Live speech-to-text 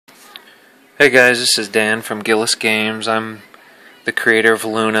Hey guys, this is Dan from GillisGames. I'm the creator of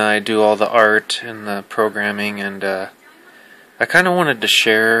Luna. I do all the art and the programming, and I kind of wanted to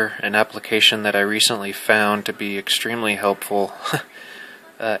share an application that I recently found to be extremely helpful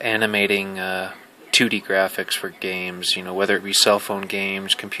animating 2D graphics for games, whether it be cell phone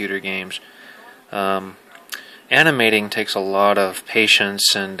games, computer games. Animating takes a lot of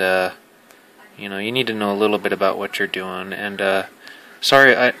patience, and you need to know a little bit about what you're doing. And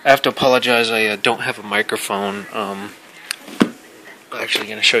sorry, I have to apologize. I don't have a microphone. I'm actually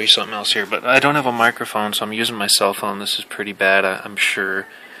going to show you something else here, but I don't have a microphone, so I'm using my cell phone. This is pretty bad, I'm sure.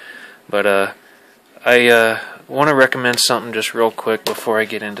 But I want to recommend something just real quick before I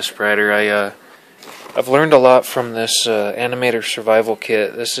get into Spriter. I've learned a lot from this Animator Survival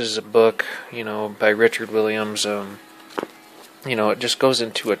Kit. This is a book, by Richard Williams. It just goes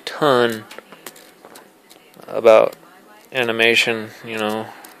into a ton about animation,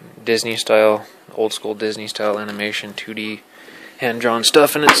 Disney style, old school Disney style animation, 2D hand-drawn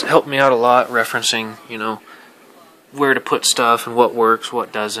stuff, and it's helped me out a lot referencing, where to put stuff and what works,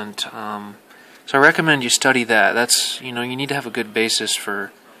 what doesn't. So I recommend you study that. That's, you need to have a good basis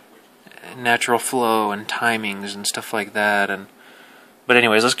for natural flow and timings and stuff like that. But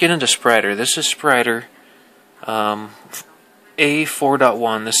anyways, let's get into Spriter. This is Spriter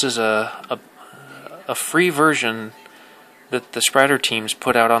a4.1. This is a free version that the Spriter teams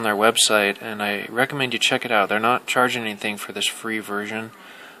put out on their website, and I recommend you check it out. They're not charging anything for this free version,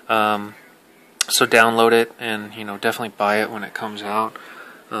 so download it and definitely buy it when it comes out.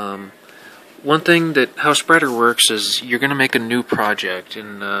 One thing that how Spriter works is you're going to make a new project,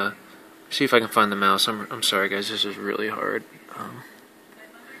 and see if I can find the mouse. I'm sorry guys, this is really hard.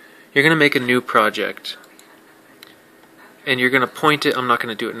 You're going to make a new project, and you're going to point it, I'm not going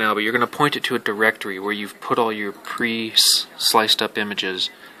to do it now, but you're going to point it to a directory where you've put all your pre-sliced up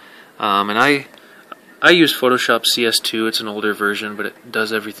images. And I use Photoshop CS2. It's an older version, but it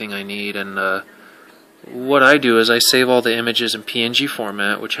does everything I need. And what I do is I save all the images in PNG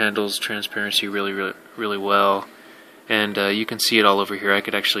format, which handles transparency really well. And you can see it all over here. I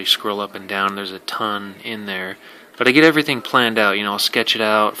could actually scroll up and down. There's a ton in there. But I get everything planned out. I'll sketch it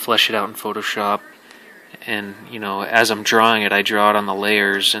out, flesh it out in Photoshop. And as I'm drawing it, I draw it on the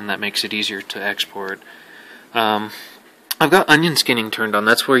layers, and that makes it easier to export. I've got onion skinning turned on.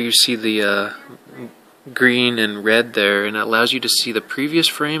 That's where you see the green and red there, and it allows you to see the previous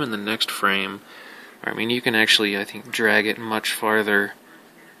frame and the next frame. I mean, you can actually, I think, drag it much farther,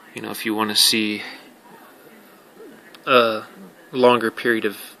 if you want to see a longer period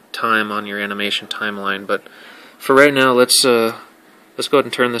of time on your animation timeline. But for right now, let's go ahead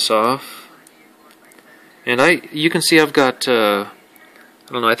and turn this off. And you can see I've got, I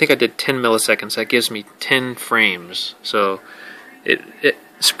don't know, I think I did 10 milliseconds. That gives me 10 frames. So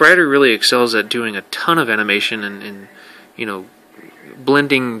Spriter really excels at doing a ton of animation and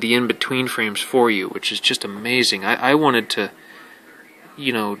blending the in-between frames for you, which is just amazing. I wanted to,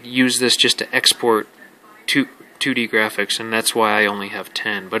 use this just to export 2D graphics, and that's why I only have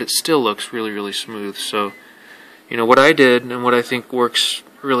 10. But it still looks really smooth. So, what I did and what I think works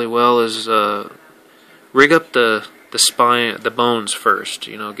really well is rig up the spine, the bones first.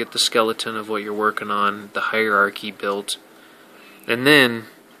 Get the skeleton of what you're working on, the hierarchy built, and then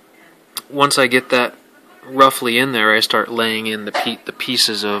once I get that roughly in there, I start laying in the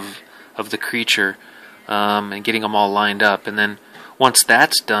pieces of the creature and getting them all lined up. And then once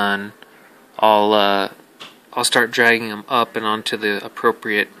that's done, I'll start dragging them up and onto the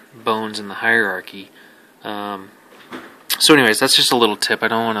appropriate bones in the hierarchy. So anyways, that's just a little tip. I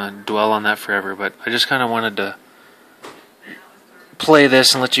don't want to dwell on that forever, but I just kind of wanted to play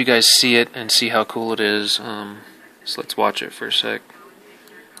this and let you guys see it and see how cool it is. So let's watch it for a sec.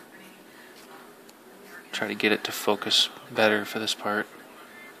 Try to get it to focus better for this part.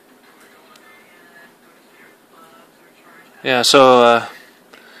 Yeah, so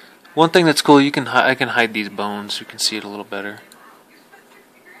one thing that's cool, I can hide these bones. You can see it a little better.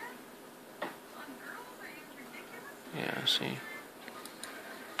 Yeah, see.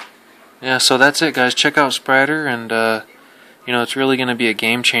 Yeah, so that's it, guys. Check out Spriter, and it's really going to be a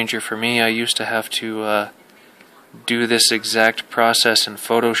game changer for me. I used to have to do this exact process in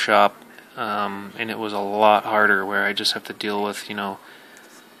Photoshop, and it was a lot harder, where I just have to deal with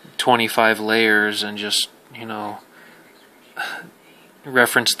 25 layers and just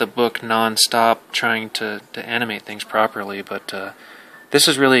reference the book non-stop trying to animate things properly. But this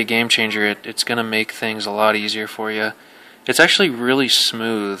is really a game changer. It's going to make things a lot easier for you. It's actually really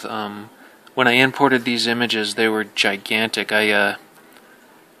smooth. When I imported these images, they were gigantic.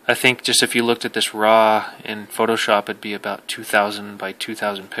 I think just if you looked at this raw in Photoshop, it'd be about 2000 by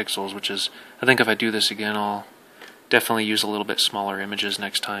 2000 pixels, which is, I think if I do this again, I'll definitely use a little bit smaller images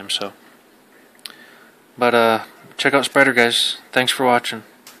next time. So, but check out Spriter, guys. Thanks for watching.